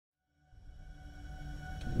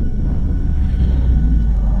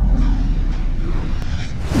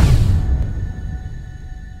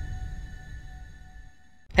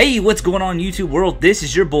Hey, what's going on YouTube world? This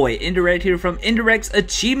is your boy Indirect here from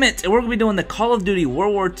Indirectsachievement, and we're going to be doing the Call of Duty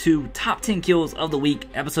World War II Top 10 Kills of the Week,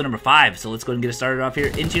 episode number 5. So let's go ahead and get it started off here.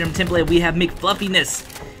 In tier number 10 play, we have McFluffiness,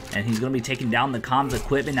 and he's going to be taking down the comms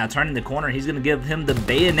equipment. Now turning the corner, he's going to give him the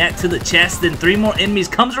bayonet to the chest, then 3 more enemies,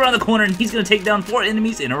 comes around the corner, and he's going to take down 4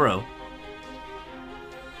 enemies in a row.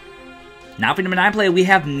 Now for number 9 play, we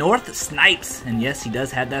have North Snipes, and yes, he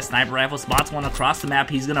does have that sniper rifle, spots one across the map,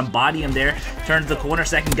 he's gonna body him there, turns the corner,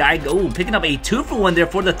 second guy, picking up a 2-for-1 there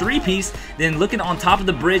for the 3-piece, then looking on top of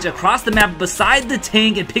the bridge, across the map, beside the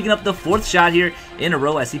tank, and picking up the 4th shot here in a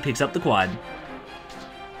row as he picks up the quad.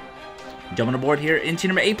 Jumping aboard here into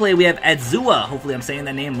number 8 play, we have Adzua. Hopefully I'm saying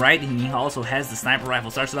that name right. And he also has the sniper rifle.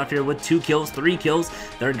 Starts it off here with 2 kills, 3 kills.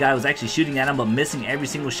 Third guy was actually shooting at him, but missing every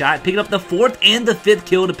single shot. Picking up the 4th and the 5th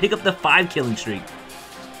kill to pick up the 5 killing streak.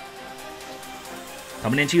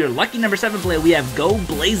 Coming into your lucky number 7 play, we have Go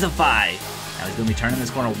Blazify. Now he's going to be turning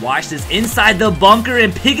this corner. Watch this inside the bunker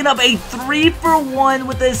and picking up a 3-for-1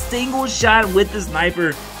 with a single shot with the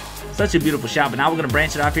sniper. Such a beautiful shot, but now we're going to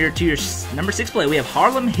branch it off here to your number 6 play. We have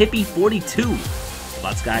Harlem Hippie 42.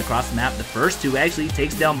 Spots guy across the map. The first 2 actually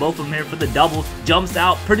takes down both of them here for the double. Jumps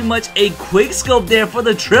out. Pretty much a quick scope there for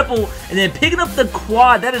the triple. And then picking up the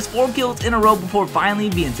quad. That is 4 kills in a row before finally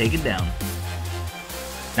being taken down.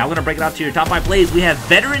 Now we're going to break it off to your top 5 plays. We have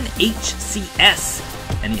Veteran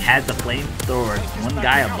HCS. And he has the flamethrower. One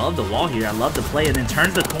guy above the wall here. I love the play. And then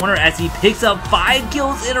turns the corner as he picks up 5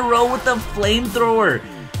 kills in a row with the flamethrower.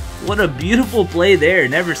 What a beautiful play there.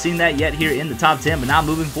 Never seen that yet here in the top 10. But now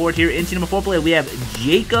moving forward here into number 4 play, we have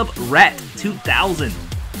Jacob Rat 2000.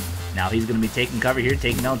 Now he's going to be taking cover here,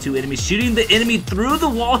 taking down 2 enemies, shooting the enemy through the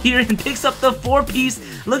wall here, and picks up the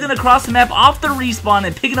 4-piece, looking across the map off the respawn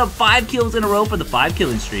and picking up 5 kills in a row for the 5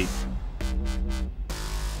 killing streak.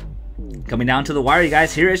 Coming down to the wire, you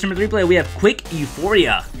guys, here is number 3 play, we have Quick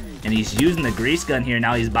Euphoria. And he's using the grease gun here.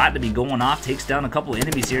 Now he's about to be going off. Takes down a couple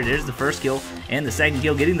enemies here. There's the first kill and the second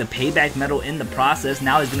kill. Getting the payback medal in the process.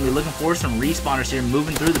 Now he's going to be looking for some respawners here.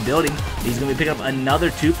 Moving through the building. He's going to be picking up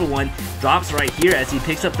another 2-for-1. Drops right here as he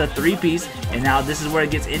picks up the 3-piece. And now this is where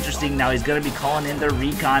it gets interesting. Now he's going to be calling in the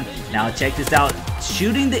recon. Now check this out.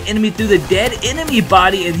 Shooting the enemy through the dead enemy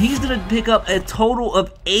body. And he's going to pick up a total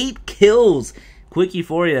of 8 kills. Quick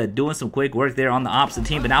Euphoria doing some quick work there on the opposite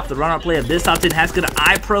team. But now for the run-out play of this top 10 has to go to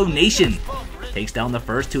iPro Nation. Takes down the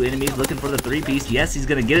first 2 enemies, looking for the 3-piece. Yes, he's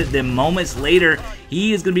going to get it. Then moments later,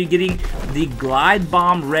 he is going to be getting the glide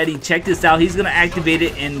bomb ready. Check this out. He's going to activate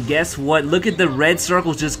it. And guess what? Look at the red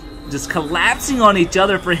circles just collapsing on each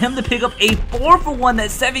other for him to pick up a 4-for-1.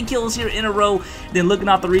 That's 7 kills here in a row. Then looking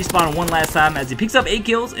off the respawn one last time as he picks up 8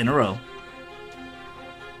 kills in a row.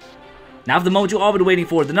 Now for the moment you've all been waiting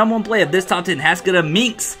for, the number 1 play of this top 10 has to go to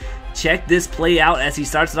Minx. Check this play out as he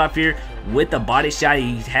starts it off here with the body shot.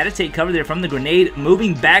 He had to take cover there from the grenade,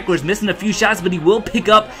 moving backwards, missing a few shots, but he will pick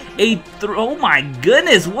up a oh my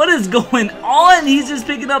goodness, what is going on? He's just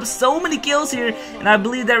picking up so many kills here, and I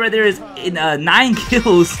believe that right there is 9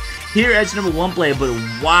 kills here at number 1 play. But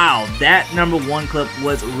wow, that number 1 clip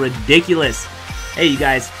was ridiculous. Hey you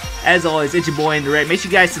guys, as always, it's your boy Indirect. Make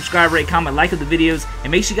sure you guys subscribe, rate, comment, like the videos,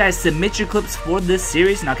 and make sure you guys submit your clips for this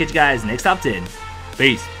series, and I'll catch you guys next top 10.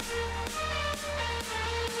 Peace.